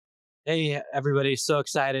Hey, everybody. So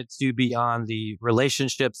excited to be on the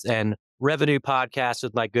Relationships and Revenue podcast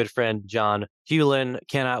with my good friend, John Hewlin.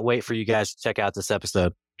 Cannot wait for you guys to check out this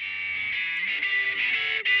episode.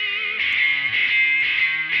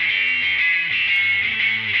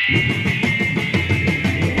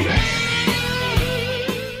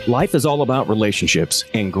 Life is all about relationships,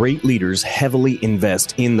 and great leaders heavily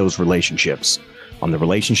invest in those relationships. On the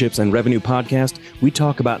Relationships and Revenue podcast, we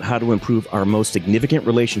talk about how to improve our most significant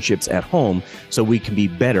relationships at home so we can be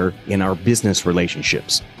better in our business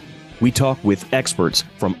relationships. We talk with experts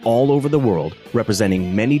from all over the world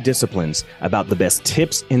representing many disciplines about the best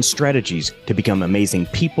tips and strategies to become amazing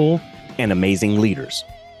people and amazing leaders.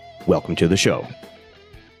 Welcome to the show.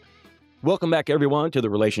 Welcome back, everyone, to the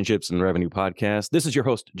Relationships and Revenue podcast. This is your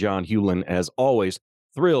host, John Hewlin. As always,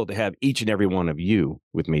 thrilled to have each and every one of you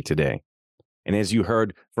with me today. And as you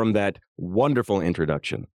heard from that wonderful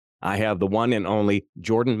introduction, I have the one and only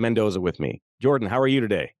Jordan Mendoza with me. Jordan, how are you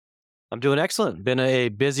today? I'm doing excellent. Been a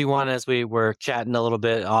busy one as we were chatting a little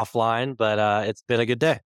bit offline, but it's been a good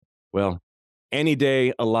day. Well, any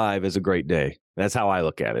day alive is a great day. That's how I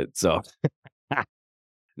look at it. So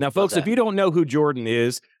now, folks, if you don't know who Jordan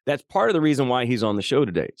is, that's part of the reason why he's on the show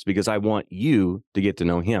today. It's because I want you to get to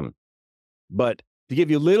know him. But to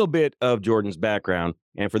give you a little bit of Jordan's background,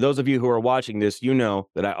 and for those of you who are watching this, you know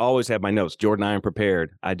that I always have my notes. Jordan, I am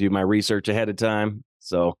prepared. I do my research ahead of time.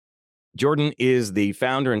 So Jordan is the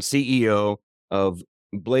founder and CEO of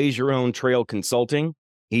Blaze Your Own Trail Consulting.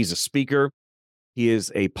 He's a speaker. He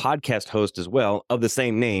is a podcast host as well of the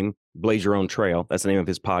same name, Blaze Your Own Trail. That's the name of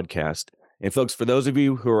his podcast. And folks, for those of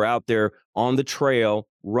you who are out there on the trail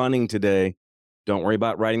running today, don't worry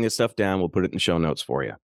about writing this stuff down. We'll put it in the show notes for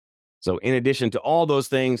you. So in addition to all those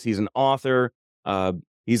things, he's an author,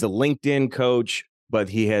 he's a LinkedIn coach, but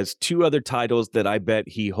he has two other titles that I bet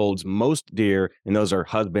he holds most dear, and those are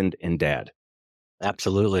husband and dad.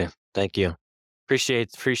 Absolutely. Thank you.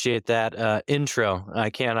 Appreciate that intro. I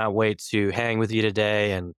cannot wait to hang with you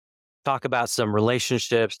today and talk about some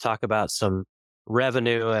relationships, talk about some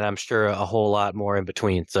revenue, and I'm sure a whole lot more in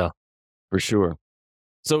between. So for sure.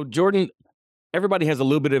 So Jordan, everybody has a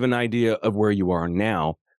little bit of an idea of where you are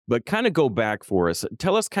now, but kind of go back for us.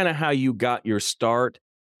 Tell us kind of how you got your start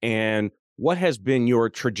and what has been your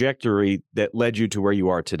trajectory that led you to where you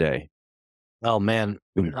are today. Oh man,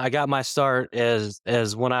 I got my start as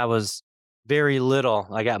when I was very little.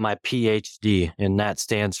 I got my PhD, and that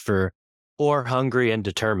stands for poor, hungry, and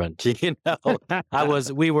determined.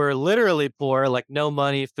 We were literally poor, like no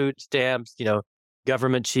money, food stamps,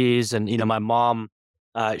 government cheese. And, my mom,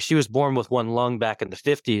 she was born with one lung back in the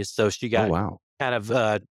 50s. So she got kind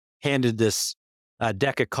of handed this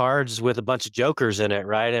deck of cards with a bunch of jokers in it,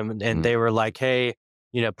 right? And they were like, hey,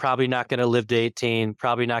 probably not going to live to 18,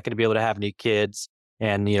 probably not going to be able to have any kids.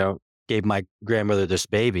 And, gave my grandmother this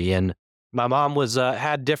baby. And my mom was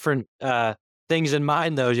had different things in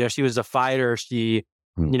mind, though. She was a fighter. She,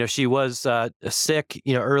 she was sick,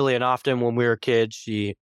 early and often when we were kids.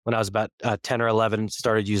 When I was about 10 or 11,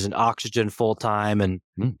 started using oxygen full time. And,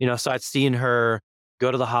 so I'd seen her go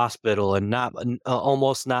to the hospital and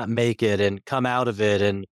almost not make it and come out of it.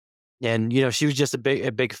 And she was just a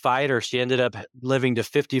big fighter. She ended up living to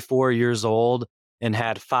 54 years old and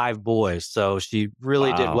had 5 boys. So she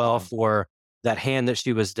really did well for that hand that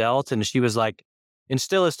she was dealt. And she was like, and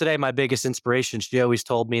still is today, my biggest inspiration. She always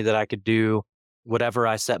told me that I could do whatever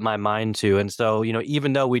I set my mind to. And so,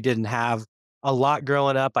 even though we didn't have a lot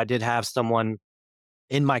growing up, I did have someone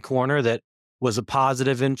in my corner that was a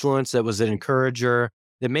positive influence, that was an encourager,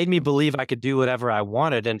 that made me believe I could do whatever I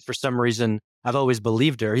wanted. And for some reason, I've always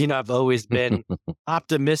believed her. I've always been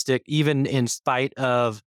optimistic, even in spite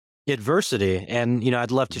of adversity. And,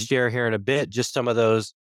 I'd love to share here in a bit just some of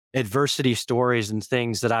those adversity stories and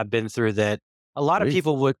things that I've been through that a lot of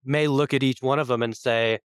people may look at each one of them and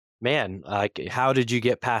say, man, like, how did you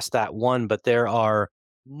get past that one? But there are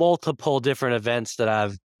multiple different events that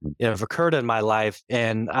have occurred in my life.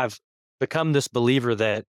 And I've become this believer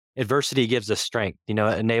that adversity gives us strength. It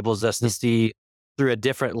enables us to see through a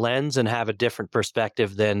different lens and have a different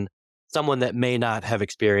perspective than someone that may not have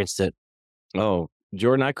experienced it. Oh,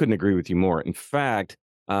 Jordan, I couldn't agree with you more. In fact,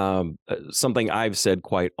 something I've said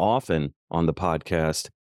quite often on the podcast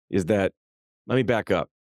is that, let me back up.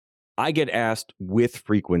 I get asked with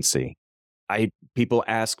frequency. People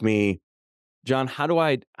ask me, John, how do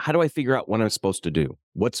I figure out what I'm supposed to do?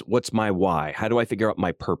 What's my why? How do I figure out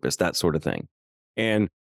my purpose? That sort of thing. And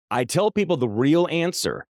I tell people the real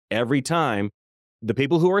answer every time. The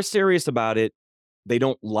people who are serious about it, they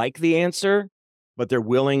don't like the answer, but they're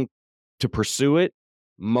willing to pursue it.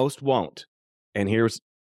 Most won't. And here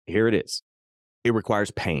it is. It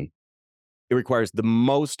requires pain. It requires the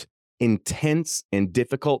most intense and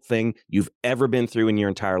difficult thing you've ever been through in your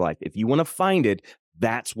entire life. If you want to find it,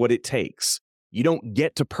 that's what it takes. You don't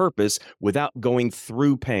get to purpose without going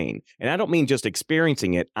through pain. And I don't mean just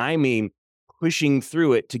experiencing it. I mean pushing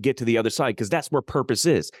through it to get to the other side, because that's where purpose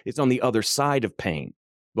is. It's on the other side of pain.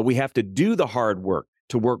 But we have to do the hard work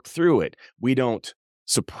to work through it. We don't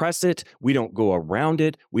suppress it. We don't go around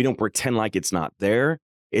it. We don't pretend like it's not there.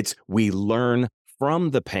 It's we learn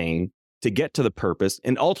from the pain to get to the purpose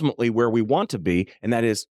and ultimately where we want to be, and that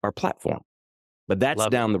is our platform. But that's Love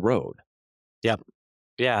it. down the road. Yep.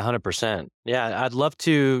 Yeah, 100%. Yeah, I'd love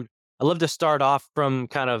to start off from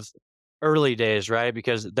kind of early days, right?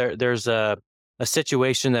 Because there's a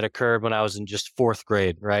situation that occurred when I was in just 4th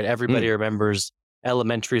grade, right? Everybody Mm. remembers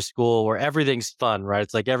elementary school where everything's fun, right?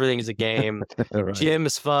 It's like everything's a game. Right. Gym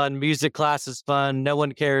is fun, music class is fun. No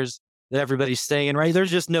one cares that everybody's singing, right?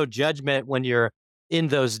 There's just no judgment when you're in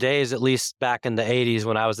those days, at least back in the 80s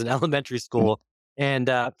when I was in elementary school. And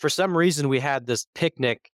for some reason, we had this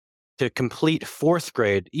picnic to complete 4th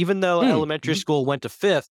grade. Even though Mm. elementary school went to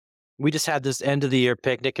 5th, we just had this end of the year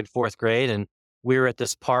picnic in 4th grade. And we were at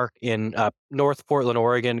this park in North Portland,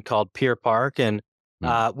 Oregon called Pier Park. And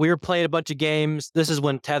Mm. we were playing a bunch of games. This is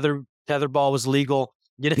when tetherball was legal.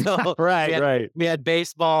 You know, Right, right. we had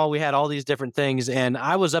baseball, we had all these different things, and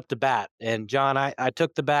I was up to bat. And John, I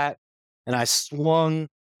took the bat and I swung.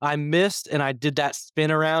 I missed, and I did that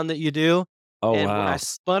spin around that you do. Oh, And when I wow.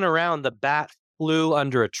 spun around, the bat flew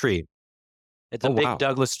under a tree. It's a Oh, big wow.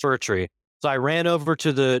 Douglas fir tree. So I ran over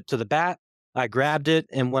to the bat. I grabbed it,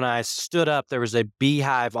 and when I stood up, there was a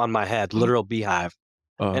beehive on my head, literal beehive.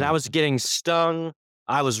 And I Oh, was getting stung.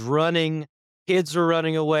 I was running. Kids were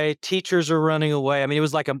running away. Teachers were running away. I mean, it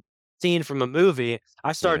was like a scene from a movie.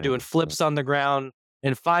 I started yeah. doing flips on the ground.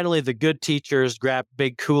 And finally, the good teachers grabbed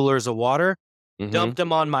big coolers of water, Mhm. dumped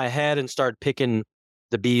them on my head, and started picking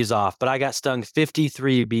the bees off. But I got stung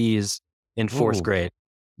 53 bees in 4th Oh, grade.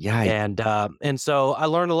 yikes. And so I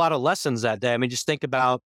learned a lot of lessons that day. I mean, just think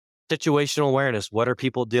about situational awareness. What are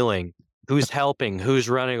people doing? Who's helping? Who's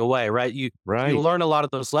running away? Right? You Right. learn a lot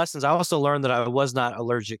of those lessons. I also learned that I was not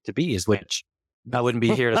allergic to bees, which I wouldn't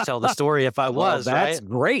be here to tell the story if I Well, was, that's right?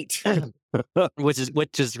 great.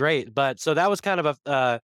 Which is great. But so that was kind of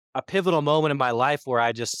a pivotal moment in my life where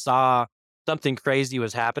I just saw something crazy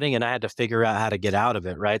was happening and I had to figure out how to get out of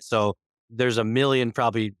it. Right. So there's a million,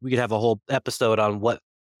 probably we could have a whole episode on what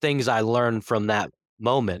things I learned from that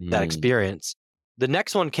moment, that Mm. experience. The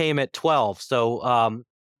next one came at 12. So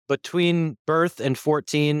between birth and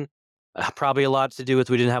 14, probably a lot to do with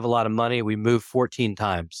we didn't have a lot of money. We moved 14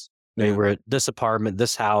 times. They Yeah. were at this apartment,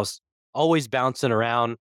 this house, always bouncing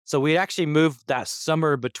around. So we actually moved that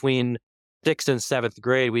summer between 6th and 7th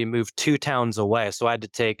grade. We moved 2 towns away. So I had to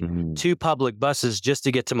take Mhm. 2 public buses just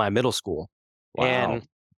to get to my middle school. Wow. And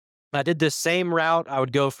I did this same route. I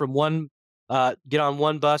would go from get on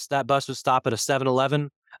one bus. That bus would stop at a 7-Eleven.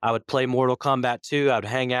 I would play Mortal Kombat 2. I would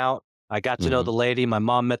hang out. I got to know Mhm. the lady. My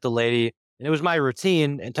mom met the lady. And it was my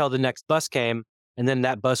routine until the next bus came. And then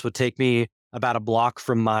that bus would take me about a block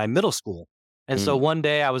from my middle school. And so Mm. one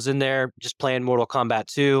day I was in there just playing Mortal Kombat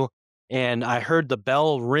 2. And I heard the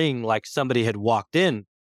bell ring like somebody had walked in.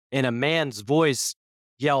 And a man's voice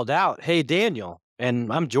yelled out, "Hey, Daniel."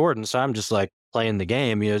 And I'm Jordan. So I'm just like playing the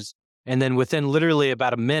game. And then within literally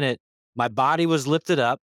about a minute, my body was lifted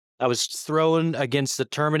up. I was thrown against the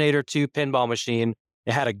Terminator 2 pinball machine.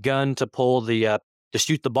 It had a gun to pull to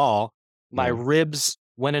shoot the ball. My Yeah. ribs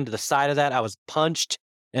went into the side of that. I was punched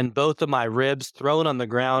in both of my ribs, thrown on the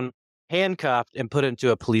ground, handcuffed, and put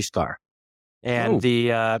into a police car. And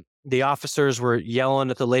Oh. the officers were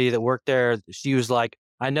yelling at the lady that worked there. She was like,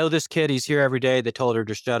 "I know this kid. He's here every day." They told her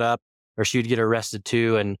to shut up, or she'd get arrested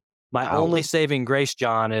too. And my Wow. only saving grace,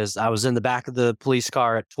 John, is I was in the back of the police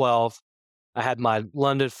car at 12. I had my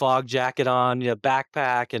London fog jacket on,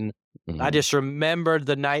 backpack, and I Mhm. just remembered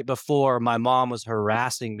the night before my mom was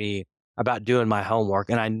harassing me about doing my homework,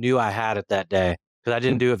 and I knew I had it that day because I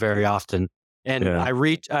didn't do it very often. And Yeah.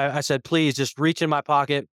 I said, "Please, just reach in my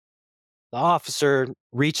pocket." The officer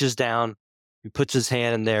reaches down, he puts his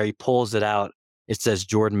hand in there, he pulls it out. It says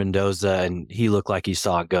Jordan Mendoza, and he looked like he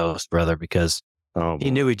saw a ghost, brother, because Oh,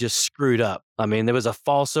 he knew boy. he just screwed up. I mean, there was a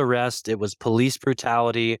false arrest, it was police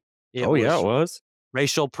brutality, it Oh, yeah, it was was?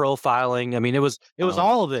 racial profiling. I mean, it was Oh,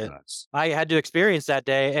 all of it. gosh. I had to experience that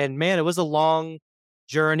day, and man, it was a long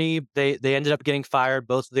journey. They ended up getting fired,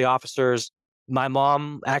 both of the officers. My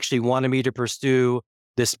mom actually wanted me to pursue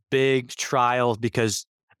this big trial because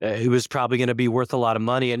it was probably going to be worth a lot of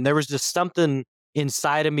money, and there was just something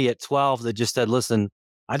inside of me at 12 that just said, "Listen,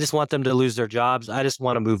 I just want them to lose their jobs. I just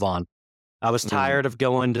want to move on." I was Mm, tired of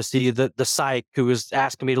going to see the psych who was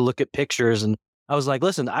asking me to look at pictures. And I was like,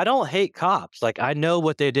 listen, I don't hate cops. Like, I know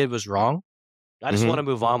what they did was wrong. I just want mhm, to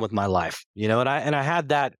move on with my life, and I had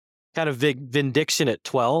that kind of vindication at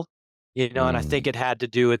 12, and I think mm, it had to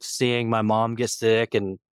do with seeing my mom get sick,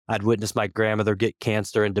 and I'd witnessed my grandmother get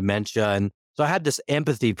cancer and dementia. And so I had this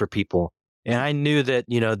empathy for people. And I knew that,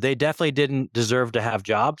 they definitely didn't deserve to have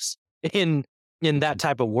jobs in in that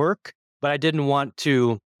type of work, but I didn't want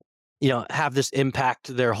to, have this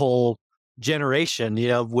impact their whole generation,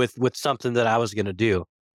 with something that I was going to do.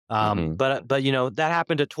 mhm, But that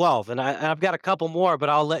happened at 12, and I've got a couple more, but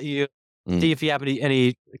I'll let you see mm. if you have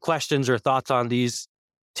any questions or thoughts on these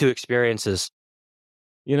two experiences.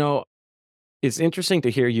 You know, it's interesting to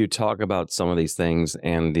hear you talk about some of these things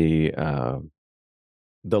and the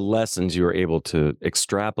lessons you were able to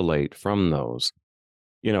extrapolate from those.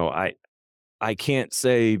 You know, I can't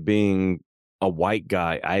say being a white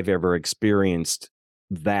guy, I've ever experienced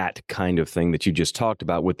that kind of thing that you just talked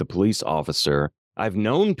about with the police officer. I've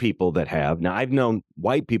known people that have. Now, I've known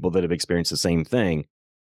white people that have experienced the same thing.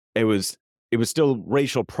 It was it was still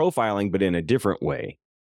racial profiling, but in a different way.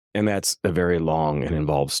 And that's a very long and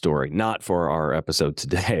involved story, not for our episode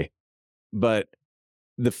today. But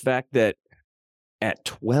the fact that at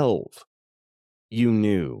 12, you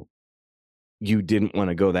knew you didn't want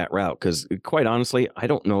to go that route. Because quite honestly, I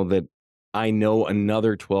don't know that I know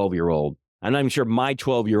another 12-year-old, and I'm sure my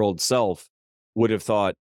 12-year-old self would have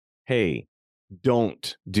thought, hey,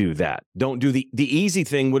 don't do that. Don't do the easy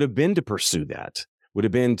thing would have been to pursue that, would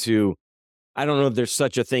have been to, I don't know if there's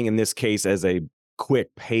such a thing in this case as a quick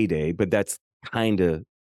payday, but that's kind of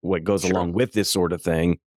what goes Sure. along with this sort of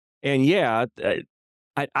thing. And yeah,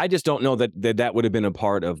 I just don't know that would have been a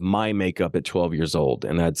part of my makeup at 12 years old,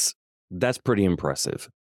 and that's pretty impressive.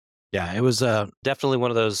 Yeah, it was definitely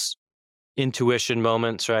one of those intuition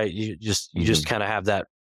moments, right? You just Mhm, kind of have that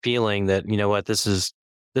feeling that, what, this is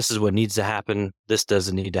what needs to happen. This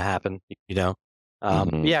doesn't need to happen, you know.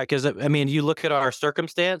 mhm. Yeah, because I mean, you look at our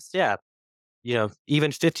circumstance. Yeah,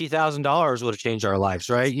 even $50,000 would have changed our lives,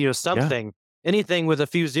 right? Yeah, Anything with a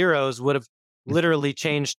few zeros would have literally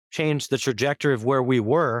changed the trajectory of where we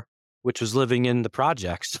were, which was living in the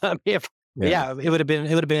projects. I mean, yeah. yeah, it would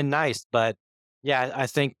have been nice, but yeah, I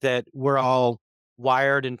think that we're all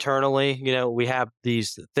wired internally. We have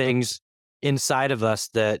these things inside of us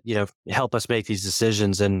that help us make these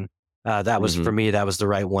decisions, and that was for Mhm, me. That was the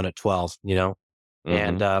right one at 12. And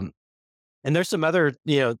mhm. and there's some other,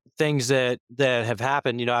 things that have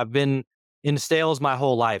happened. I've been in sales my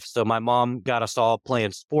whole life. So my mom got us all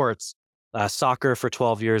playing sports, soccer for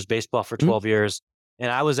 12 years, baseball for Mm. 12 years.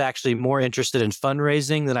 And I was actually more interested in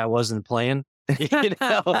fundraising than I was in playing.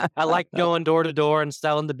 I like going door to door and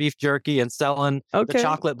selling the beef jerky and selling the Okay.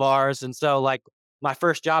 chocolate bars. And so, like, my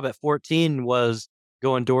first job at 14 was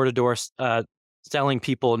going door to door, selling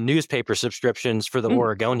people newspaper subscriptions for the Mm.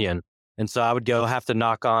 Oregonian. And so I would go have to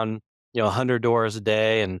knock on 100 doors a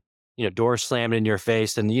day, and doors slammed in your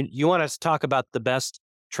face. And you want us to talk about the best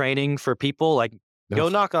training for people, like, go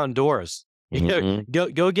Ugh. knock on doors.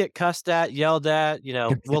 Mhm. Go get cussed at, yelled at,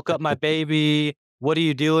 woke up my baby, what are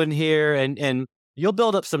you doing here? And you'll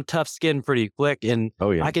build up some tough skin pretty quick. And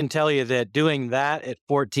Oh, I yeah. can tell you that doing that at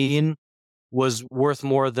 14 was worth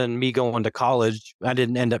more than me going to college. I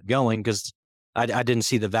didn't end up going because I didn't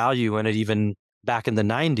see the value in it even back in the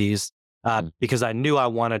 90s, Mm, because I knew I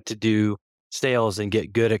wanted to do sales and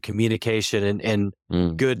get good at communication and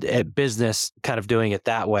mm, good at business, kind of doing it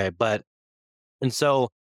that way. And so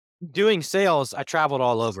doing sales, I traveled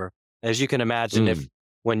all over. As you can imagine, if mm.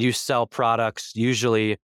 when you sell products,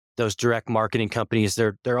 usually those direct marketing companies,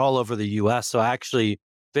 they're all over the US. So I actually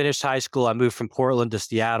finished high school. I moved from Portland to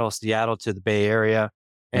Seattle, Seattle to the Bay Area.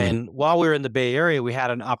 Mm. And while we were in the Bay Area, we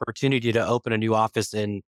had an opportunity to open a new office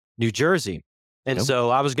in New Jersey. And Oh. so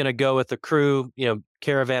I was going to go with a crew,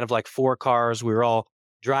 caravan of like 4 cars. We were all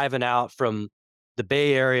driving out from the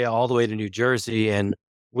Bay Area all the way to New Jersey. And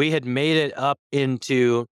we had made it up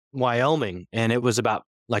into Wyoming, and it was about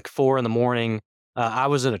like 4 in the morning. I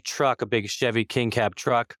was in a truck, a big Chevy King Cab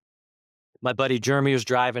truck. My buddy Jeremy was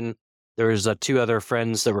driving. There was two other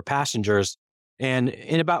friends that were passengers, and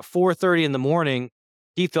in about 4:30 in the morning,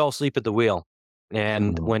 he fell asleep at the wheel.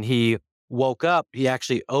 And Oh. when he woke up, he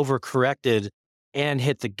actually overcorrected and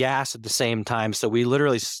hit the gas at the same time. So we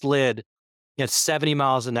literally slid at 70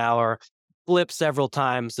 miles an hour, flipped several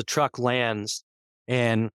times. The truck lands,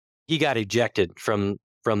 and he got ejected from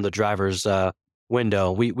the driver's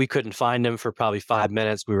window. We couldn't find him for probably 5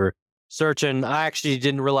 minutes. We were searching. I actually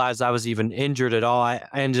didn't realize I was even injured at all. I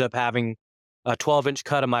ended up having a 12-inch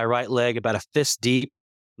cut on my right leg, about a fist deep.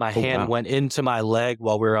 My Oh, hand wow. went into my leg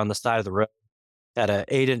while we were on the side of the road. Had a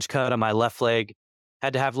 8-inch cut on my left leg.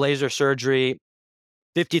 Had to have laser surgery,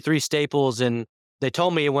 53 staples, and they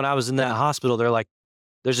told me when I was in that hospital, they're like,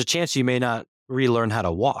 "There's a chance you may not relearn how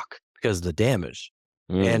to walk because of the damage."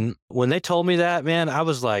 Mm, And when they told me that, man, I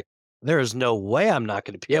was like, there is no way I'm not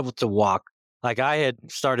going to be able to walk. Like I had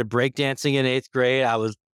started breakdancing in 8th grade. I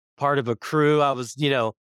was part of a crew. I was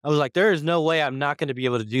like, there is no way I'm not going to be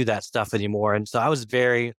able to do that stuff anymore. And so I was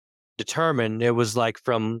very determined. It was like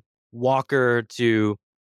from walker to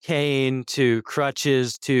cane to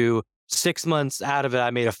crutches to 6 months out of it, I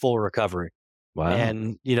made a full recovery. wow.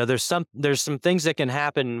 And, there's some things that can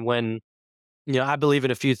happen when I believe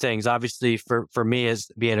in a few things. Obviously, for me as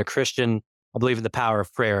being a Christian, I believe in the power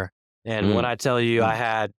of prayer. And when Mm, I tell you I mm,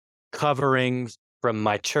 had coverings from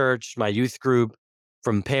my church, my youth group,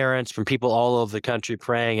 from parents, from people all over the country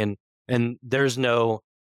praying, and there's no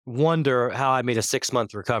wonder how I made a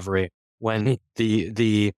 6-month recovery when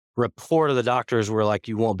the report of the doctors were like,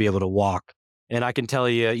 you won't be able to walk. And I can tell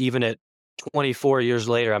you, even at 24 years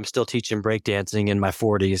later, I'm still teaching breakdancing in my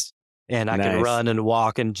 40s, and I can nice. run and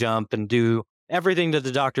walk and jump and do everything that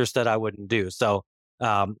the doctor said I wouldn't do. So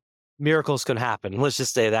um, miracles can happen. Let's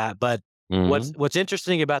just say that. But what's Mhm. what's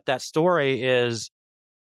interesting about that story is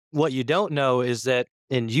what you don't know is that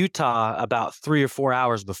in Utah, about 3 or 4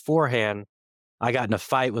 hours beforehand, I got in a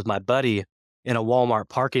fight with my buddy in a Walmart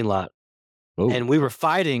parking lot, Oh. and we were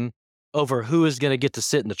fighting over who was going to get to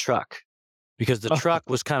sit in the truck because the truck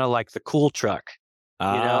was kind of like the cool truck,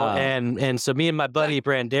 Ah, and so me and my buddy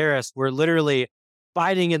Branderis were literally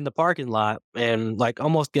fighting in the parking lot and like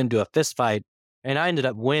almost getting into a fist fight. And I ended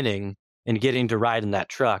up winning and getting to ride in that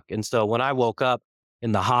truck. And so when I woke up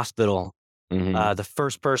in the hospital, mhm, the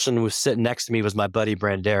first person who was sitting next to me was my buddy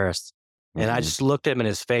Branderis. And I mhm, just looked him in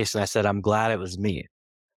his face and I said, I'm glad it was me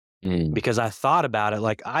mm, because I thought about it.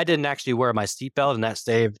 Like I didn't actually wear my seatbelt and that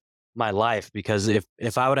saved my life because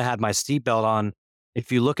if I would have had my seatbelt on,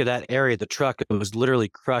 if you look at that area of the truck, it was literally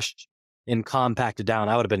crushed and compacted down.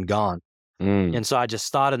 I would have been gone. mm, And so I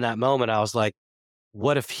just thought in that moment, I was like,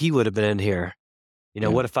 what if he would have been in here? yeah,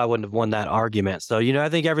 What if I wouldn't have won that argument? So, I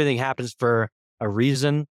think everything happens for a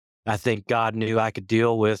reason. I think God knew I could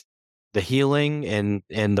deal with the healing and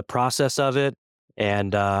the process of it.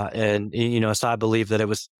 So I believe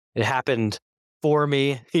that it happened for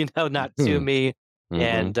me, not to hmm, me. mhm.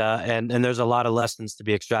 And there's a lot of lessons to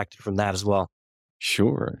be extracted from that as well.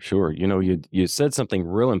 Sure, sure. You said something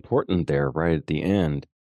real important there right at the end,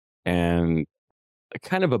 and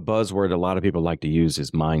kind of a buzzword a lot of people like to use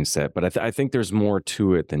is mindset, but I think there's more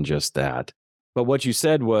to it than just that. But what you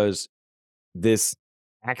said was this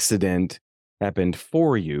accident happened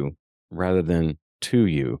for you rather than to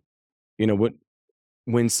you. What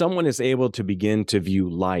when someone is able to begin to view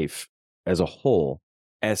life as a whole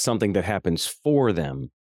as something that happens for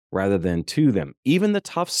them rather than to them, even the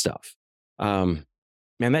tough stuff, um,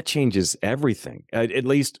 man, that changes everything. At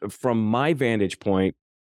least from my vantage point,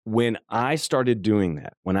 when I started doing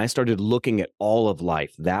that, when I started looking at all of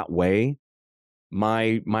life that way,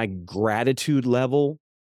 my gratitude level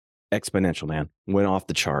exponential, man, went off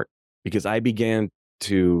the chart because I began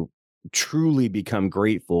to truly become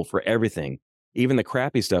grateful for everything, even the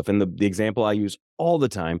crappy stuff. And the example I use all the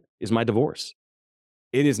time is my divorce.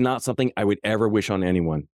 It is not something I would ever wish on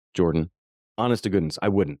anyone, Jordan. Honest to goodness, I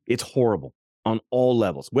wouldn't. It's horrible on all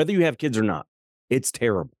levels, whether you have kids or not. It's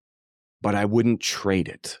terrible, but I wouldn't trade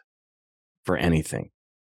it for anything.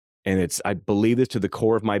 And I believe this to the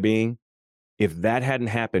core of my being. If that hadn't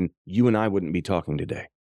happened, you and I wouldn't be talking today.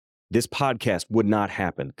 This podcast would not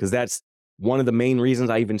happen because that's one of the main reasons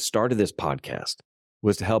I even started this podcast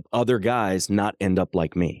was to help other guys not end up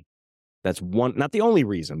like me. That's one, not the only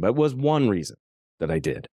reason, but it was one reason that I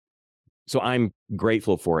did. So I'm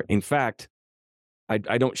grateful for it. In fact, I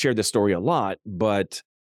don't share this story a lot, but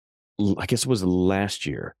I guess it was last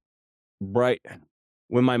year, right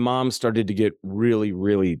when my mom started to get really,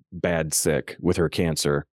 really bad sick with her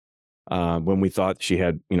cancer, when we thought she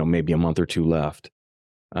had, maybe a month or two left.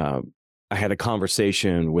 uh, I had a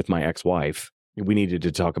conversation with my ex-wife. We needed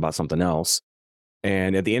to talk about something else.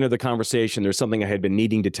 And at the end of the conversation, there's something I had been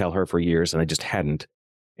needing to tell her for years, and I just hadn't.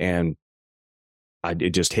 And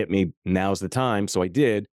it just hit me. Now's the time. So I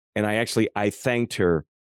did. And I thanked her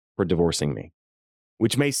for divorcing me,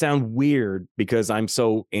 which may sound weird because I'm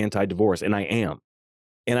so anti-divorce, and I am.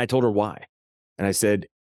 And I told her why. And I said,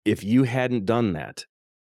 if you hadn't done that,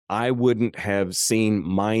 I wouldn't have seen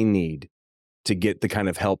my need to get the kind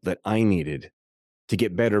of help that I needed to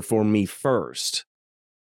get better for me first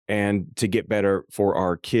and to get better for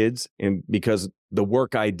our kids. And because the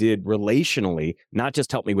work I did relationally not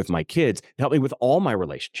just helped me with my kids, it helped me with all my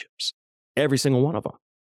relationships, every single one of them.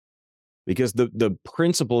 Because the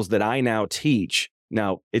principles that I now teach,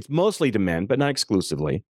 now it's mostly to men, but not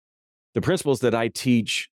exclusively. The principles that I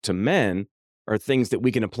teach to men are things that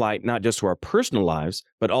we can apply not just to our personal lives,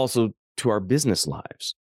 but also to our business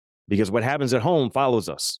lives. Because what happens at home follows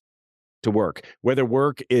us to work, whether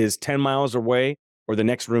work is 10 miles away or the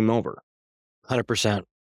next room over. 100%.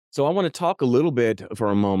 So I want to talk a little bit for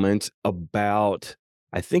a moment about,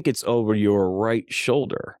 I think it's over your right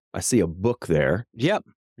shoulder. I see a book there. Yep.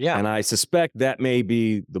 Yeah. And I suspect that may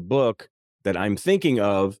be the book that I'm thinking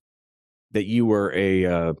of that you were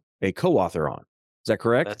a co-author on. Is that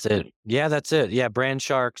correct? That's it. Yeah, that's it. Yeah, Brand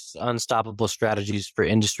Sharks, Unstoppable Strategies for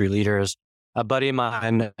Industry Leaders. A buddy of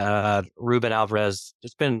mine, Ruben Alvarez,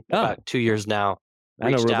 it's been about 2 years now, I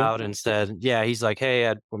know reached Ruben. out and said, yeah, he's like, hey,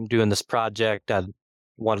 I'm doing this project. I'd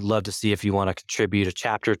love to see if you want to contribute a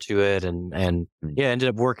chapter to it. And yeah, ended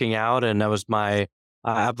up working out. And that was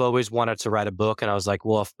I've always wanted to write a book. And I was like,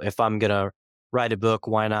 well, if I'm going to write a book,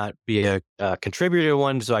 why not be a contributor to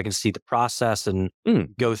one so I can see the process and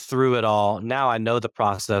go through it all. Now I know the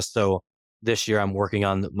process. So this year I'm working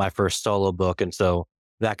on my first solo book. And so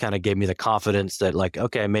that kind of gave me the confidence that like,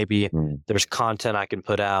 okay, maybe there's content I can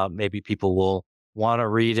put out. Maybe people will want to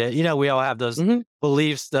read it. You know, we all have those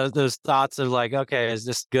beliefs, those thoughts of like, okay, is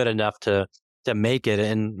this good enough to make it?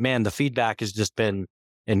 And man, the feedback has just been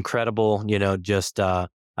incredible. You know, just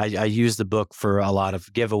I use the book for a lot of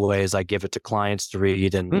giveaways. I give it to clients to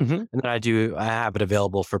read, and then I have it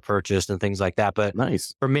available for purchase and things like that. But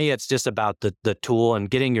nice. For me, it's just about the tool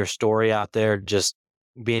and getting your story out there, just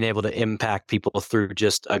being able to impact people through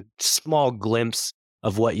just a small glimpse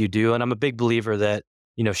of what you do. And I'm a big believer that,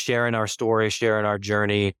 you know, sharing our story, sharing our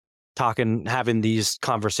journey, talking, having these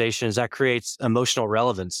conversations, that creates emotional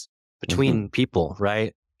relevance between people,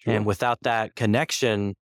 right? Sure. And without that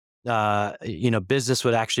connection, you know, business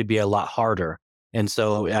would actually be a lot harder. And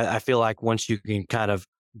so I feel like once you can kind of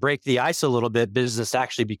break the ice a little bit, business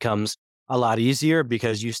actually becomes a lot easier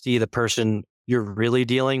because you see the person you're really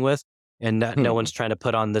dealing with, and that no one's trying to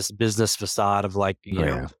put on this business facade of like, you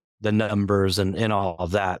know, the numbers and all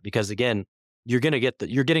of that. Because again, you're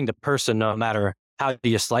getting the person no matter how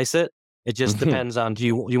you slice it. It just depends on, do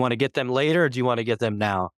you want to get them later or do you want to get them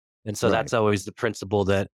now? And so that's always the principle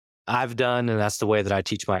that I've done, and that's the way that I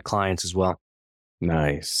teach my clients as well.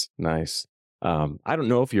 Nice. I don't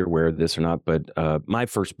know if you're aware of this or not, but my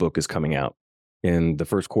first book is coming out in the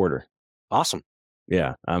first quarter. Awesome.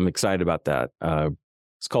 Yeah, I'm excited about that.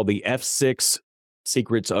 It's called The F6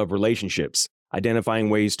 Secrets of Relationships,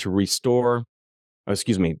 Identifying Ways to Restore,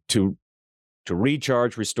 to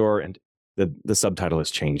recharge, restore, and the subtitle has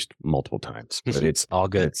changed multiple times, but it's all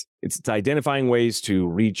good. It's identifying ways to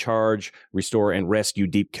recharge, restore, and rescue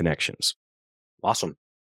deep connections. Awesome.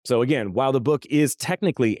 So again, while the book is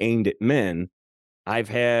technically aimed at men, I've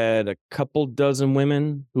had a couple dozen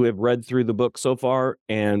women who have read through the book so far,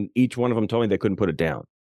 and each one of them told me they couldn't put it down.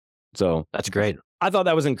 So that's great. I thought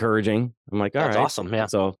that was encouraging. I'm like, all right, that's awesome. Yeah.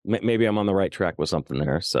 So maybe I'm on the right track with something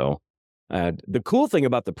there. So the cool thing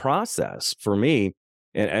about the process for me,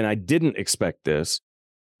 and I didn't expect this,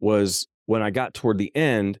 was when I got toward the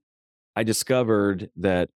end, I discovered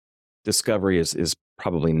that discovery is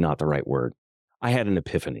probably not the right word. I had an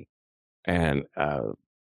epiphany. And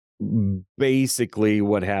basically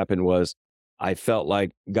what happened was I felt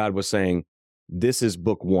like God was saying, this is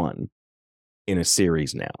book one in a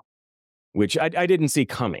series now, which I didn't see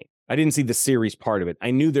coming. I didn't see the series part of it.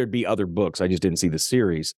 I knew there'd be other books. I just didn't see the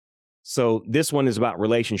series. So this one is about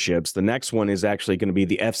relationships. The next one is actually going to be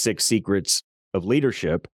the F6 Secrets of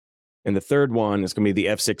Leadership. And the third one is going to be the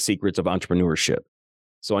F6 Secrets of Entrepreneurship.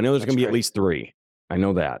 So I know there's going to be at least 3. I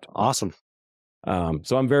know that. Awesome.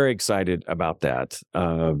 So I'm very excited about that.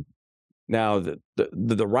 Now,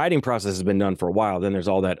 the writing process has been done for a while. Then there's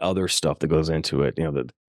all that other stuff that goes into it. You know, the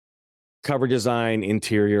cover design,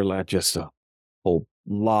 interior, just a whole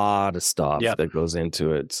lot of stuff that goes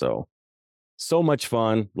into it. So much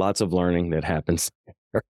fun, lots of learning that happens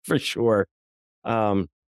for sure.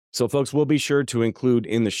 So folks, we'll be sure to include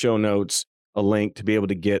in the show notes a link to be able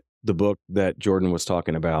to get the book that Jordan was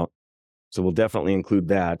talking about. So we'll definitely include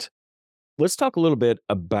that. Let's talk a little bit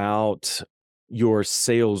about your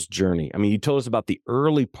sales journey. I mean, you told us about the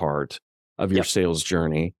early part of your sales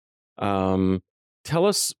journey. Tell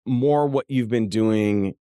us more what you've been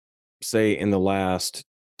doing, say, in the last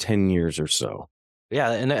 10 years or so.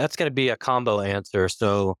 Yeah, and that's going to be a combo answer.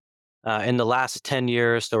 So in the last 10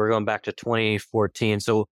 years, so we're going back to 2014.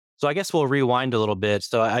 So I guess we'll rewind a little bit.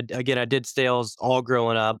 So I did sales all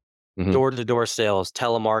growing up. Mhm. door-to-door sales,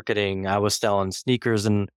 telemarketing. I was selling sneakers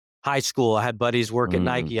in high school. I had buddies work at Mm.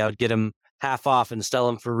 Nike. I would get them half off and sell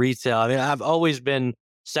them for retail. I mean, I've always been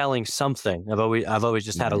selling something. I've always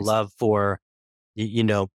just had a Nice. love for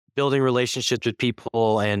building relationships with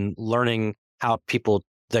people and learning how people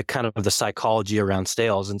the kind of the psychology around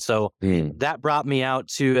sales. And so Mm. that brought me out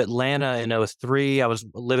to Atlanta in '03. I was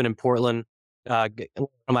living in Portland. One of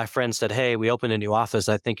my friends said, "Hey, we opened a new office.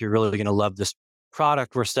 I think you're really going to love this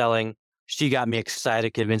product we're selling." She got me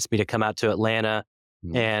excited, convinced me to come out to Atlanta.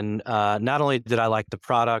 Mm. And not only did I like the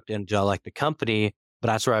product and did I like the company, but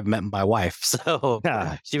that's where I met my wife. So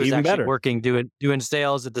Ah, she was even actually better. working doing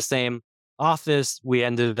sales at the same office. We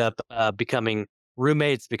ended up becoming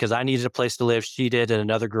roommates because I needed a place to live. She did, and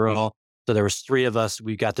another girl. So there was three of us.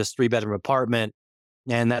 We got this 3-bedroom apartment,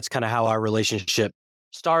 and that's kind of how our relationship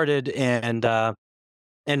started. And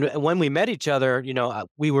when we met each other,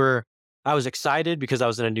 I was excited because I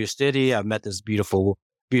was in a new city. I met this beautiful,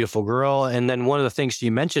 beautiful girl. And then one of the things she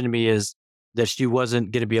mentioned to me is that she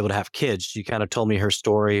wasn't going to be able to have kids. She kind of told me her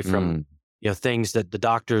story from, Mm. things that the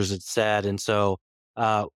doctors had said. And so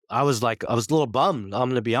I was a little bummed. I'm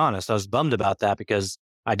going to be honest. I was bummed about that because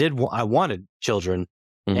I wanted children.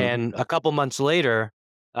 Mhm. And a couple months later,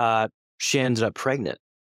 uh, she ended up pregnant.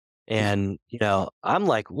 And, I'm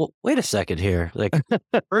like, well, wait a second here. Like,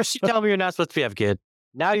 first you tell me you're not supposed to have a kid.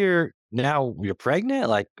 Now you're pregnant?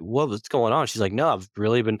 Like, what's going on? She's like, no, I've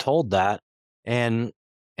really been told that. And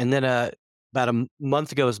and then about a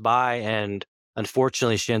month goes by, and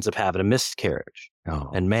unfortunately she ends up having a miscarriage. Oh,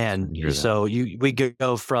 And man, sorry to hear that. we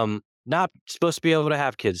go from not supposed to be able to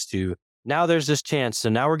have kids to now there's this chance. So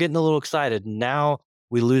now we're getting a little excited. Now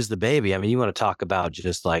we lose the baby. I mean, you want to talk about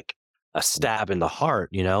just like a stab in the heart.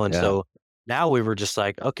 And Yeah. so now we were just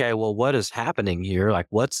like, okay, well, what is happening here? Like,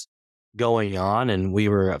 what's going on? And we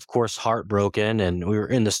were, of course, heartbroken, and we were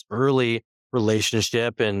in this early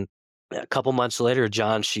relationship. And a couple months later,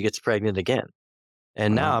 she gets pregnant again.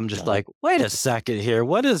 And now Oh, I'm just God. like, wait a second here.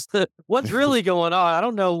 What's really going on? I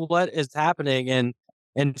don't know what is happening.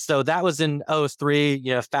 And so that was in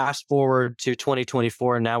 '03. Fast forward to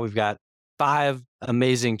 2024. And now we've got 5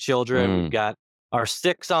 amazing children. We've Mm. got our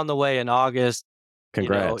 6th on the way in August.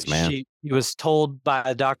 Congrats, man. She was told by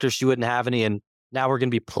a doctor she wouldn't have any, and now we're going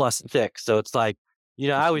to be plus 6. So it's like, I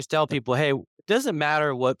always tell people, hey, it doesn't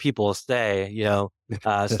matter what people say.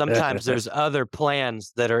 Sometimes there's other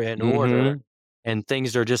plans that are in order, Mhm. and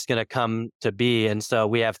things are just going to come to be. And so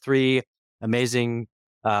we have 3 amazing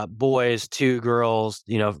boys, 2 girls,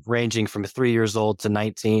 ranging from 3 years old to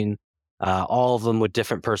 19. All of them with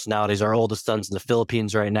different personalities. Our oldest son's in the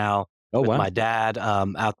Philippines right now Oh, with wow. my dad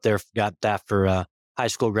out there, got that for high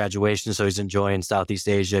school graduation. So he's enjoying Southeast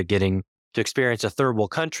Asia, getting to experience a third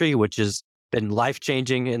world country, which has been life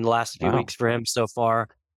changing in the last few Wow. weeks for him so far.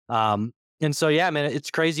 And so, yeah, man,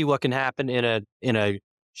 it's crazy what can happen in a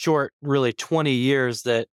short, really 20 years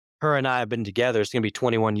that her and I have been together. It's going to be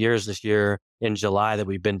 21 years this year in July that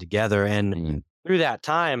we've been together. And Mm. through that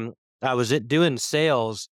time, I was doing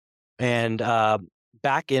sales, and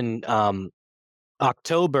back in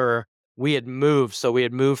October, we had moved. So we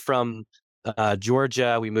had moved from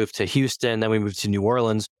Georgia, we moved to Houston, then we moved to New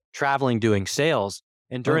Orleans, traveling, doing sales.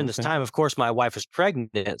 And during Oh, this okay. time, of course, my wife was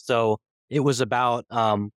pregnant. So it was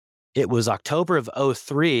it was October of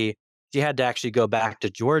 '03. She had to actually go back to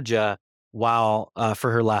Georgia while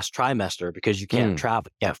for her last trimester because you can't Mm. travel,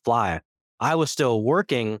 you can't fly. I was still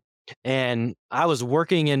working, and I was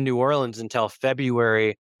working in New Orleans until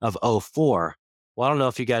February of '04. Well, I don't know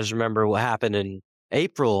if you guys remember what happened in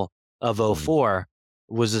April of Mm. '04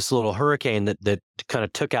 was this little hurricane that kind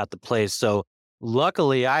of took out the place. So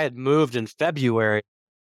luckily I had moved in February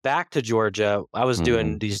back to Georgia. I was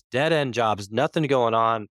doing Mhm. these dead end jobs, nothing going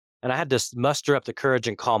on. And I had to muster up the courage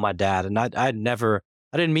and call my dad. And I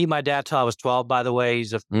didn't meet my dad till I was 12, by the way.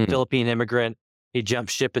 He's a Mm. Philippine immigrant. He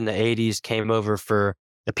jumped ship in the '80s, came over for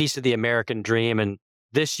a piece of the American dream. And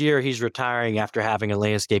this year he's retiring after having a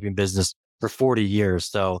landscaping business for 40 years.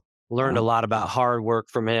 So learned a Wow. lot about hard work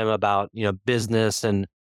from him, about, business and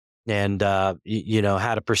how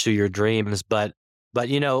to pursue your dreams. But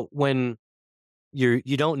when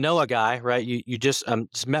you don't know a guy, right? You just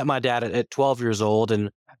met my dad at 12 years old,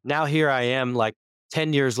 and now here I am, like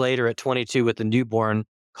 10 years later at 22 with a newborn,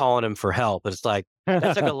 calling him for help. It's like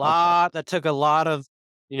that took a lot. That took a lot of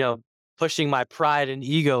you know pushing my pride and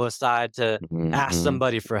ego aside to ask Mhm.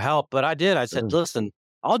 somebody for help. But I did. I said, Sure. listen,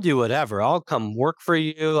 I'll do whatever. I'll come work for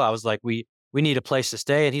you. I was like, we need a place to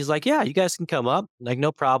stay, and he's like, yeah, you guys can come up, like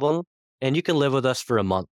no problem, and you can live with us for a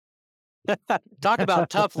month. Talk about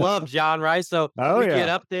tough love, John, right? So Oh, we get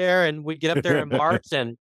yeah. up there and we get up there in March,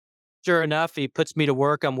 and sure enough, he puts me to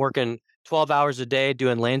work. I'm working 12 hours a day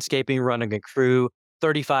doing landscaping, running a crew,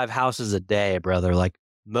 35 houses a day, brother, like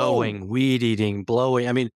Oh, mowing, weed eating, blowing.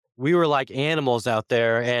 I mean, we were like animals out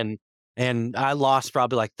there, and I lost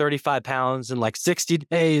probably like 35 pounds in like 60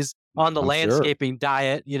 days on the I'm sure. landscaping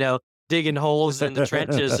diet, digging holes in the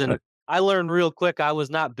trenches. And I learned real quick I was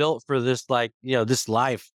not built for this, like, this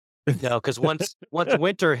life, because once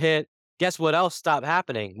winter hit, guess what else stopped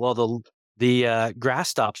happening? Well, the grass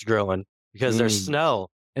stops growing because there's Mm, snow.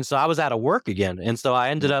 And so I was out of work again. And so I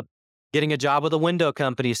ended yeah. up getting a job with a window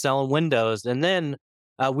company selling windows. And then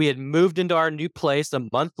we had moved into our new place a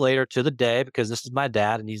month later to the day, because this is my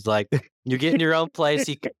dad. And he's like, "You're getting your own place."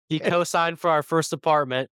 He co signed for our first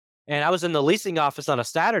apartment. And I was in the leasing office on a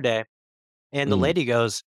Saturday. And the Mm, lady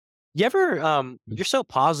goes, "You ever, you're so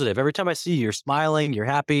positive. Every time I see you, you're smiling, you're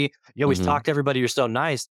happy. You always mhm. talk to everybody. You're so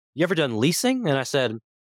nice. You ever done leasing?" And I said,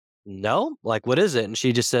 "No, like, what is it?" And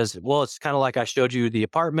she just says, "Well, it's kind of like I showed you the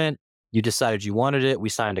apartment. You decided you wanted it. We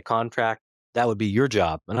signed a contract. That would be your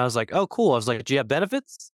job." And I was like, "Oh, cool." I was like, "Do you have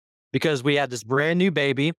benefits?" Because we had this brand new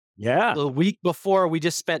baby. Yeah. The week before, we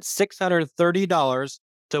just spent $630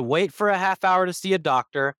 to wait for a half hour to see a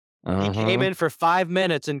doctor. He came Uh-huh. in for 5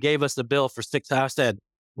 minutes and gave us the bill for 6 hours. I said,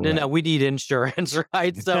 "No, no, Right. we need insurance,"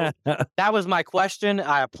 right? So that was my question.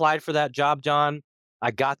 I applied for that job, John.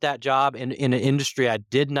 I got that job in an industry I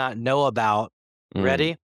did not know about. Mm.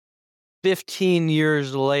 Ready? 15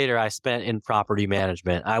 years later, I spent in property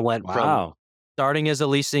management. I went from Wow. starting as a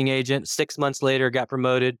leasing agent, 6 months later, got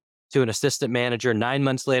promoted to an assistant manager. 9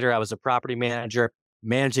 months later, I was a property manager,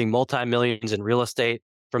 managing multi-millions in real estate.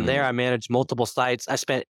 From there, Mm, I managed multiple sites. I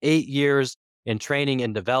spent 8 years in training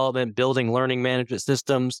and development, building learning management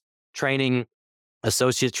systems, training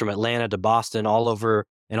associates from Atlanta to Boston, all over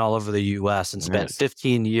the US, and spent nice.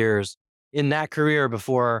 15 years in that career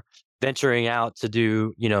before venturing out to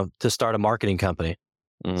to start a marketing company.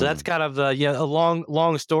 So that's Mm, kind of a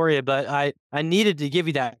long story, but I needed to give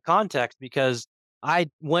you that context because I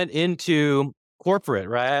went into corporate,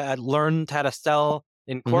 right? I learned how to sell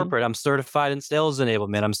in mhm, corporate. I'm certified in sales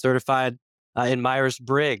enablement. I'm certified in Myers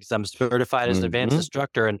Briggs. I'm certified as an advanced mhm.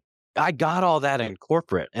 instructor, and I got all that in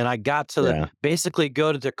corporate. And I got to Yeah. basically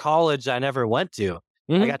go to the college I never went to.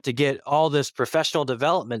 I Mhm. got to get all this professional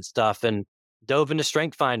development stuff and dove into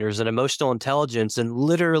strength finders and emotional intelligence. And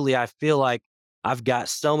literally, I feel like I've got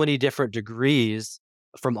so many different degrees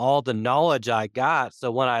from all the knowledge I got.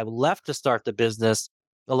 So when I left to start the business,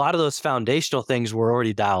 a lot of those foundational things were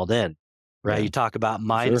already dialed in, right? Yeah, You talk about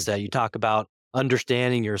for sure. mindset, you talk about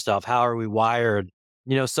understanding yourself. How are we wired?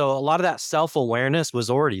 So a lot of that self awareness was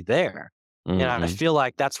already there. And I Mhm. feel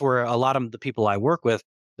like that's where a lot of the people I work with,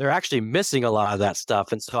 they're actually missing a lot of that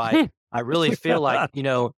stuff. And so I really feel like,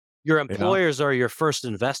 your Yeah. employers are your first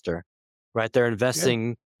investor, right? They're Yeah.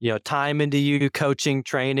 investing time into you, coaching,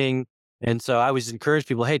 training. And so I always encourage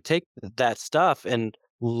people, hey, take that stuff and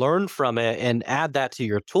learn from it and add that to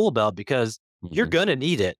your tool belt because you're Mhm. going to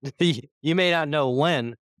need it. You may not know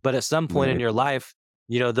when, but at some point in Right. your life,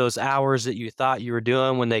 those hours that you thought you were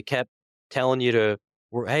doing when they kept telling you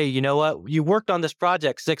hey, you know what? You worked on this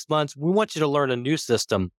project 6 months. We want you to learn a new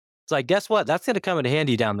system. It's like, guess what? That's going to come in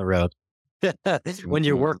handy down the road when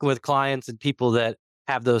you're Mhm. working with clients and people that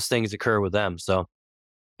have those things occur with them. So,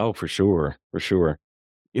 Oh, for sure, for sure.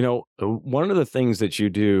 One of the things that you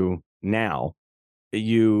do now,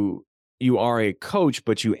 you you are a coach,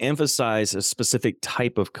 but you emphasize a specific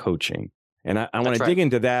type of coaching, and I wanna that's right. dig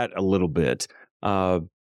into that a little bit. Uh,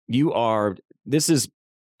 you are this is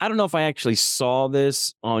I don't know if I actually saw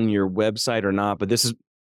this on your website or not, but this is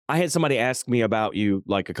I had somebody ask me about you,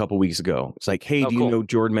 like, a couple weeks ago. It's like, "Hey, Oh, do you cool. know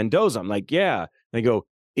Jordan Mendoza?" I'm like, "Yeah." They go,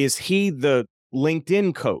 "Is he the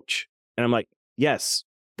LinkedIn coach?" And I'm like, "Yes,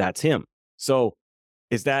 that's him." So,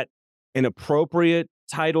 is that an appropriate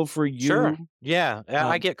title for Sure. you? Yeah.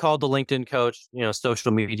 I Um, get called the LinkedIn coach,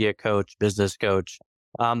 social media coach, business coach.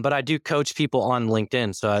 But I do coach people on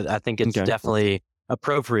LinkedIn. So I think it's okay. definitely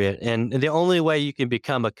appropriate. And the only way you can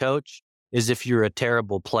become a coach is if you're a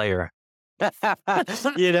terrible player.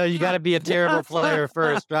 You got to be a terrible player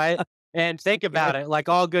first, right? And think Okay. about it, like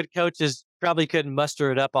all good coaches probably couldn't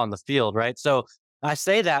muster it up on the field, right? So I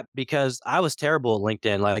say that because I was terrible at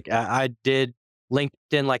LinkedIn. Like I did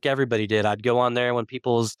LinkedIn like everybody did. I'd go on there when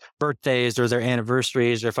people's birthdays or their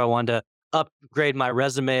anniversaries, or if I wanted to upgrade my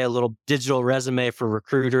resume, a little digital resume for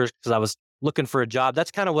recruiters because I was looking for a job.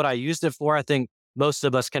 That's kind of what I used it for. I think most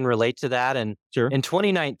of us can relate to that. And Sure. in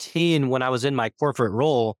 2019, when I was in my corporate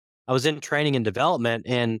role, I was in training and development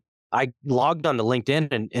and I logged on to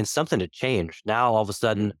LinkedIn and something had changed. Now all of a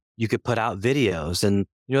Mm, sudden you could put out videos and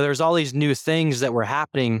there's all these new things that were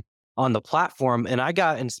happening on the platform. And I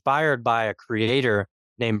got inspired by a creator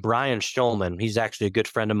named Brian Schulman. He's actually a good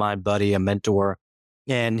friend of mine, buddy, a mentor.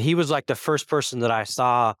 And he was like the first person that I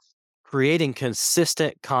saw creating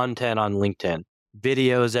consistent content on LinkedIn,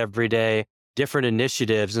 videos every day, different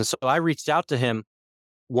initiatives. And so I reached out to him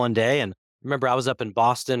one day, and remember I was up in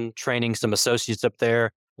Boston training some associates up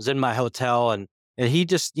there, was in my hotel, and he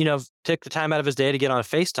just, took the time out of his day to get on a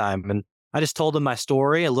FaceTime. And I just told him my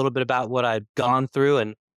story, a little bit about what I'd gone through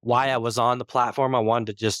and why I was on the platform. I wanted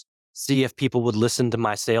to just see if people would listen to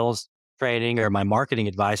my sales training or my marketing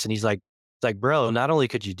advice. And he's like, it's like, bro, not only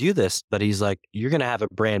could you do this, but he's like, you're going to have a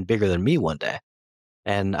brand bigger than me one day.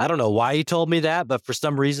 And I don't know why he told me that, but for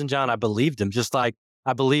some reason, John, I believed him, just like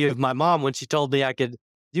I believed my mom when she told me I could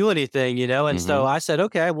do anything, And so Mhm. I said,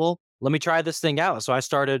 okay, well, let me try this thing out. So I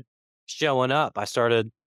started showing up. I started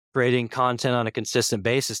creating content on a consistent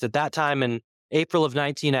basis. At that time in April of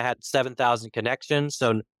 19, I had 7,000 connections.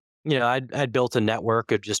 So, I'd built a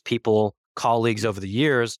network of just people, colleagues over the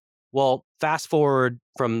years. Well, fast forward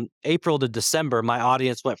from April to December, my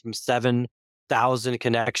audience went from 7,000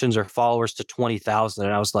 connections or followers to 20,000.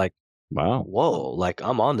 And I was like, Wow. whoa, like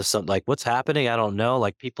I'm on to something. Like what's happening? I don't know.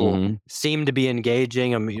 Like people Mhm. seem to be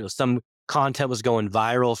engaging. I mean, some content was going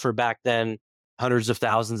viral for back then, hundreds of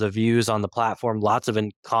thousands of views on the platform, lots of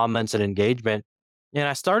comments and engagement. And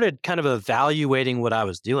I started kind of evaluating what I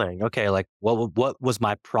was doing. Okay, like what was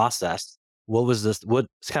my process? What was this? What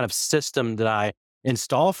kind of system did I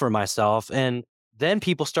install for myself? And then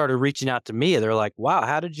people started reaching out to me. They're like, "Wow,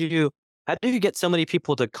 how do you get so many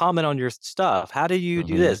people to comment on your stuff? How do you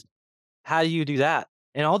do Mhm. this? How do you do that?"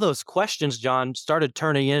 And all those questions, John, started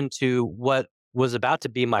turning into what was about to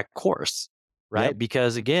be my course, Yep. right?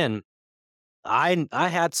 Because again, I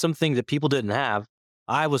had something that people didn't have.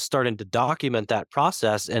 I was starting to document that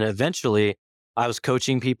process, and eventually I was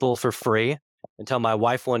coaching people for free until my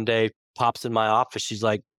wife one day pops in my office. She's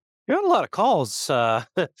like, "You're on a lot of calls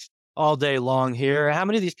all day long here. How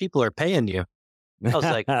many of these people are paying you?" I was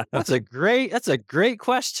like, "That's a great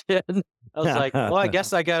question." I was like, "Well, I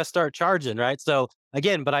guess I gotta start charging, right?" So,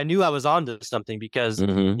 again, but I knew I was onto something because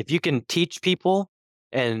Mhm. if you can teach people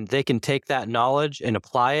and they can take that knowledge and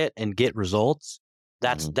apply it and get results,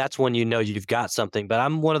 that's Mhm. that's when you know you've got something. But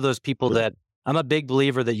I'm one of those people Sure. that I'm a big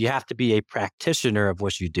believer that you have to be a practitioner of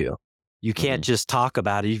what you do. You can't Mhm. just talk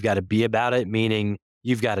about it, you've gotta be about it, meaning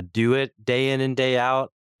you've gotta do it day in and day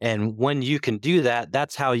out. And when you can do that,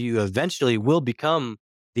 that's how you eventually will become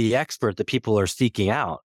the expert that people are seeking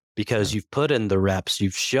out because Right. you've put in the reps,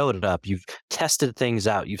 you've showed it up, you've tested things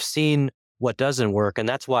out, you've seen what doesn't work. And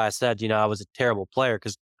that's why I said, I was a terrible player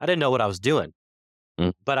because I didn't know what I was doing,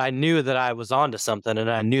 Mm. but I knew that I was onto something and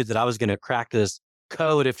I knew that I was going to crack this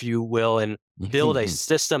code, if you will, and build a Mhm.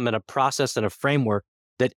 system and a process and a framework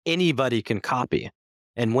that anybody can copy.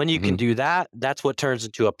 And when you can Mhm. do that, that's what turns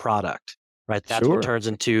into a product, right? That's what Sure. turns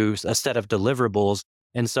into a set of deliverables.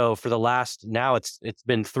 And so for the last now it's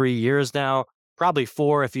been 3 years now, probably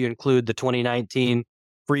four if you include the 2019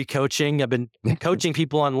 free coaching. I've been coaching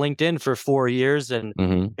people on LinkedIn for 4 years, and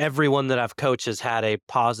Mhm. everyone that I've coached has had a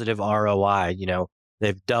positive ROI.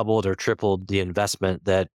 They've doubled or tripled the investment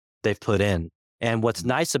that they've put in. And what's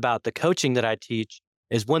nice about the coaching that I teach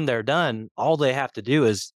is when they're done, all they have to do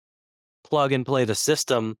is plug and play the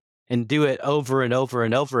system and do it over and over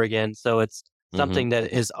and over again. So it's Mhm. something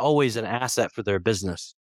that is always an asset for their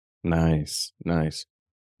business. Nice. Nice.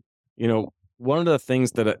 You know, one of the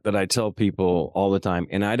things that I tell people all the time,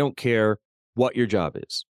 and I don't care what your job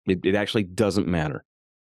is, it actually doesn't matter.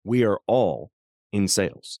 We are all in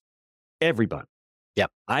sales. Everybody.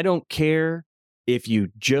 Yep. I don't care if you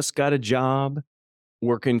just got a job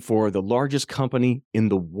working for the largest company in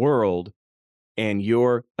the world and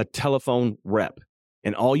you're a telephone rep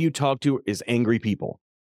and all you talk to is angry people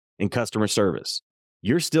in customer service.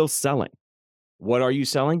 You're still selling. What are you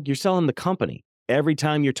selling? You're selling the company. Every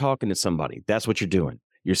time you're talking to somebody, that's what you're doing.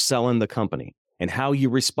 You're selling the company. And how you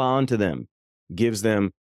respond to them gives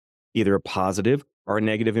them either a positive or a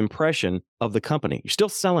negative impression of the company. You're still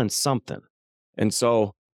selling something. And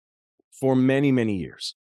so for many, many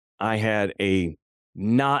years, I had a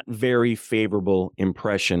not very favorable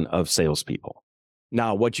impression of salespeople.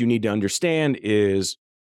 Now, what you need to understand is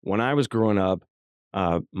when I was growing up,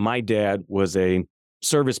 my dad was a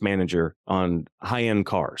service manager on high end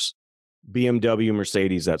cars, BMW,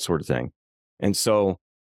 Mercedes, that sort of thing. And so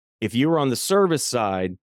if you were on the service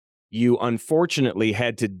side, you unfortunately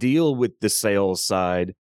had to deal with the sales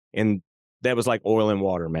side. And that was like oil and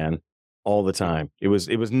water, man, all the time. It was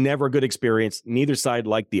never a good experience. Neither side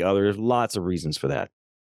liked the other. There's lots of reasons for that.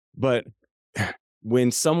 But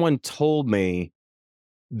when someone told me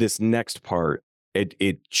this next part,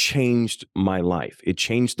 It changed my life. It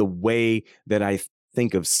changed the way that I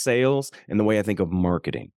think of sales and the way I think of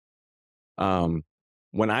marketing.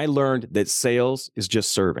 When I learned that sales is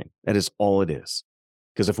just serving, that is all it is.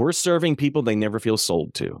 Because if we're serving people, they never feel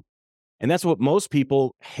sold to. And that's what most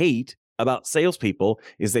people hate about salespeople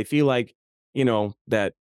is they feel like,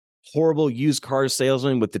 that horrible used car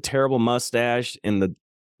salesman with the terrible mustache and the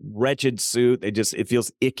wretched suit. It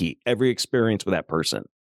feels icky, every experience with that person.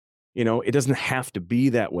 It doesn't have to be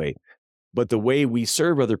that way. But the way we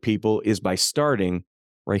serve other people is by starting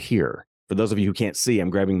right here. For those of you who can't see, I'm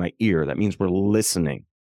grabbing my ear. That means we're listening.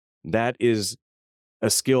 That is a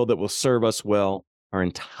skill that will serve us well our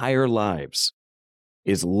entire lives,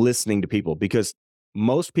 is listening to people, because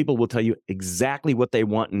most people will tell you exactly what they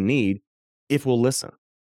want and need if we'll listen.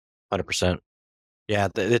 100%. Yeah,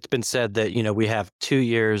 it's been said that, we have 2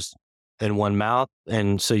 ears and 1 mouth,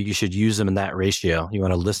 and so you should use them in that ratio. You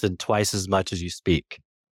want to listen twice as much as you speak,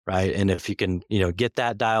 right? And if you can, get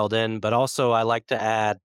that dialed in, but also I like to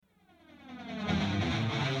add,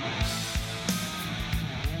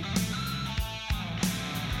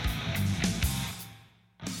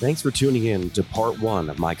 thanks for tuning in to part 1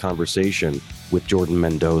 of my conversation with Jordan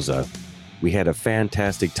Mendoza. We had a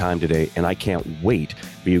fantastic time today, and I can't wait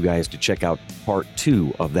for you guys to check out part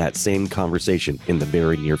 2 of that same conversation in the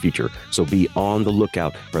very near future. So be on the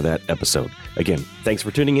lookout for that episode. Again, thanks for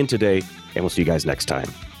tuning in today, and we'll see you guys next time.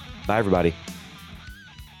 Bye, everybody.